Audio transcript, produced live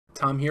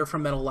Tom here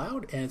from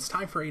Metalloud, and it's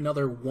time for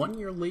another 1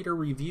 year later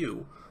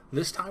review.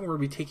 This time we're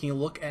going to be taking a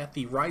look at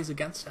the Rise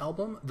Against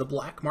album, The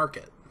Black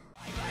Market.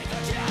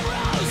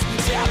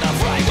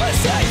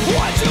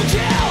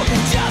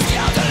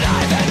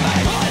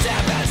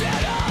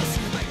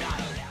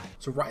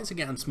 So Rise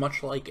Against,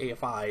 much like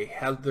AFI,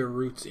 have their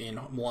roots in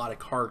melodic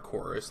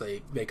hardcore, as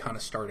they kind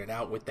of started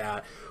out with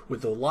that,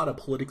 with a lot of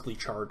politically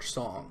charged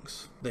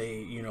songs.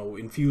 They,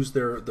 infused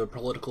the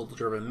political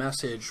driven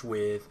message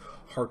with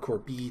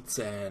hardcore beats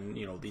and,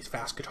 these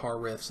fast guitar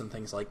riffs and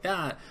things like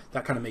that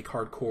kind of make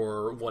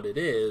hardcore what it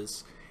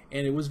is,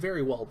 and it was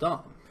very well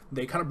done.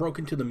 They kind of broke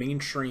into the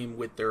mainstream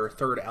with their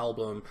third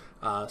album,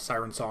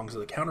 Siren Songs of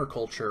the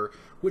Counterculture,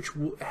 which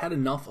had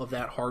enough of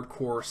that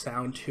hardcore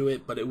sound to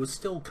it, but it was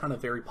still kind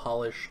of very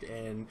polished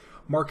and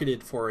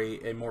marketed for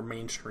a more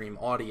mainstream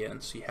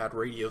audience. You had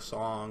radio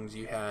songs,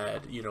 you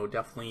had,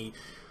 definitely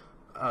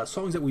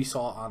songs that we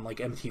saw on like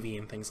MTV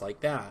and things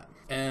like that.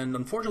 And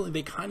unfortunately,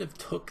 they kind of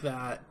took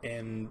that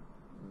and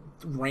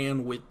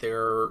ran with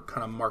their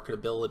kind of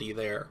marketability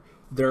there.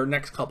 Their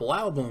next couple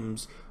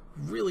albums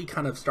really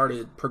kind of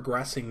started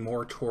progressing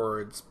more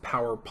towards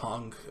power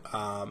punk,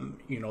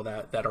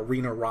 that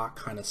arena rock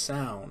kind of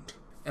sound.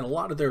 And a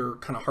lot of their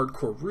kind of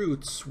hardcore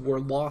roots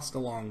were lost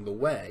along the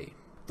way.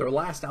 Their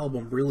last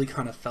album really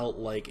kind of felt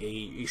like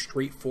a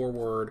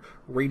straightforward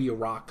radio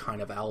rock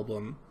kind of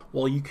album.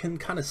 While you can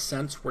kind of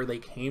sense where they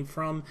came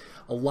from,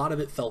 a lot of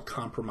it felt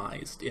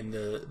compromised in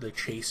the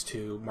chase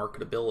to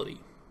marketability.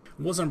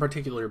 It wasn't a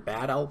particularly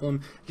bad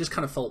album, it just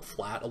kind of felt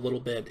flat a little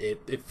bit.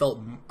 It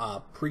felt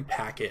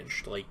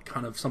pre-packaged, like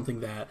kind of something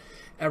that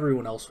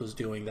everyone else was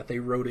doing, that they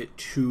wrote it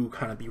to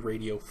kind of be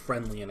radio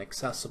friendly and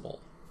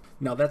accessible.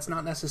 Now that's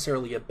not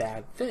necessarily a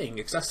bad thing.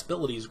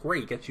 Accessibility is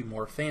great, gets you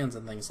more fans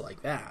and things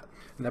like that.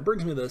 And that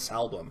brings me to this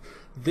album.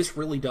 This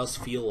really does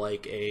feel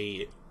like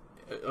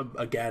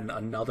again,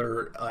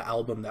 another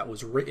album that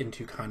was written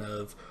to kind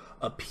of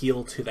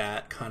appeal to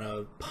that kind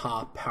of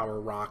pop,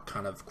 power rock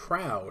kind of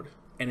crowd.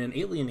 And it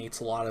alienates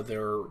a lot of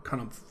their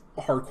kind of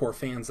hardcore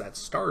fans that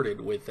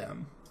started with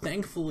them.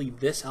 Thankfully,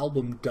 this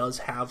album does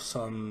have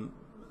some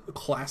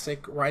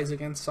classic Rise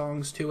Against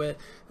songs to it.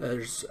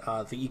 There's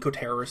The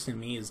Eco-Terrorist in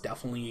Me is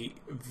definitely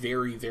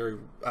very, very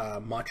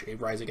much a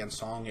Rise Against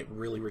song. It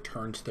really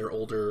returned to their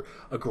older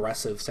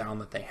aggressive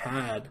sound that they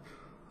had,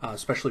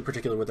 especially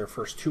particularly with their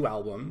first two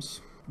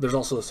albums. There's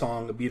also the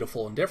song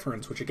Beautiful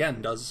Indifference, which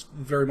again does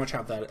very much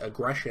have that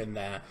aggression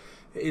that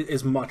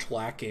is much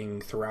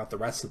lacking throughout the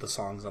rest of the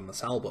songs on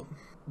this album.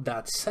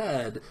 That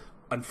said,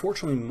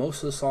 unfortunately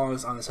most of the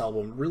songs on this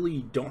album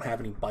really don't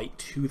have any bite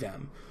to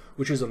them,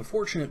 which is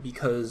unfortunate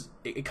because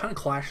it kind of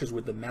clashes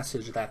with the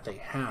message that they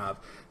have.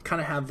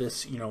 Kind of have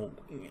this,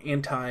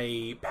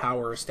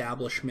 anti-power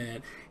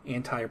establishment,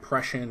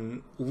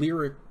 anti-oppression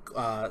lyric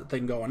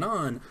thing going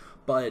on,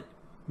 but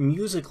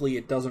musically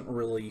it doesn't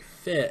really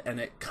fit, and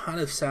it kind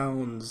of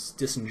sounds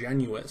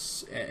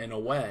disingenuous in a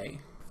way.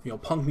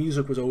 Punk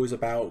music was always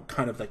about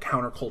kind of the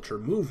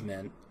counterculture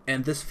movement,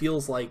 and this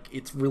feels like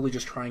it's really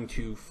just trying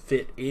to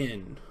fit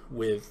in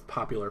with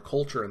popular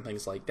culture and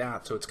things like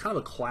that, so it's kind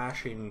of a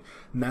clashing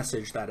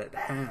message that it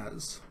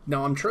has.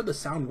 Now, I'm sure the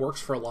sound works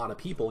for a lot of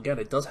people. Again,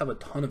 it does have a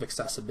ton of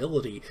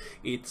accessibility.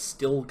 It's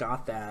still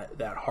got that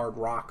hard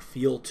rock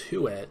feel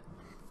to it.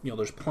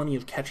 There's plenty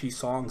of catchy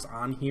songs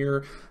on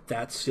here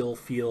that still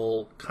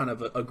feel kind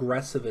of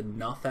aggressive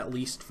enough, at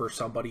least for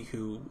somebody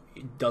who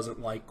doesn't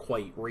like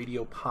quite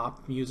radio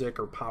pop music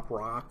or pop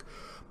rock.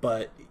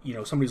 But,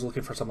 somebody's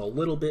looking for something a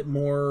little bit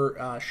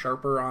more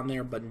sharper on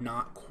there, but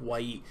not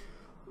quite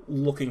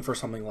looking for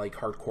something like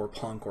hardcore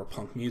punk or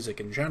punk music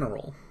in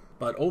general.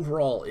 But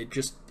overall, it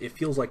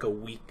feels like a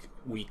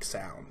weak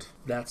sound.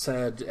 That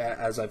said,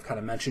 as I've kind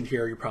of mentioned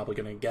here, you're probably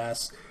going to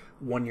guess,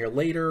 1 year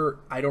later,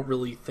 I don't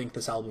really think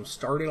this album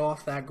started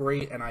off that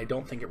great, and I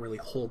don't think it really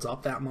holds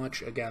up that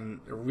much.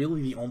 Again,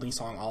 really the only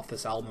song off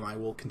this album I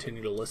will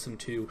continue to listen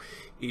to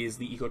is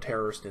The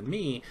Eco-Terrorist in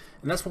Me,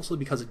 and that's mostly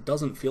because it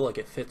doesn't feel like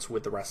it fits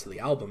with the rest of the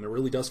album. It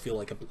really does feel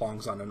like it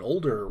belongs on an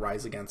older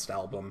Rise Against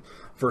album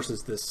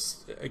versus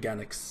this,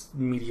 again,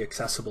 media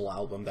accessible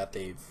album that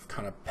they've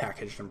kind of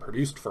packaged and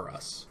produced for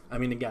us. I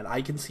mean, again,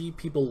 I can see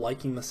people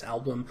liking this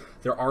album.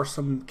 There are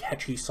some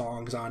catchy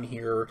songs on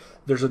here.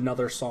 There's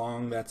another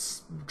song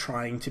that's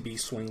trying to be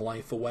Swing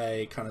Life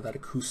Away, kind of that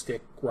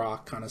acoustic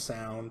rock kind of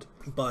sound.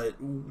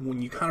 But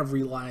when you kind of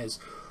realize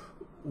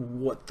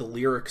what the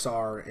lyrics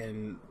are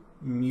and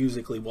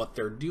musically what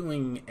they're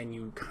doing, and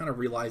you kind of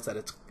realize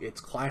that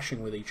it's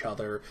clashing with each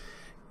other,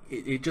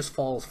 it just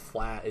falls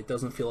flat. It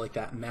doesn't feel like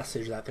that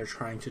message that they're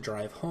trying to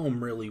drive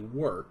home really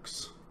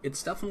works.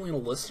 It's definitely a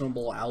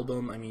listenable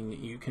album. I mean,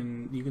 you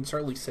can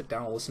certainly sit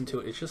down and listen to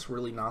it. It's just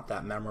really not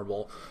that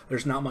memorable.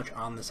 There's not much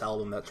on this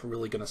album that's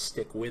really going to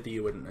stick with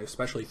you, and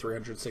especially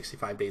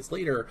 365 days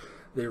later,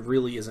 there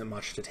really isn't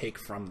much to take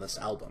from this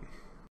album.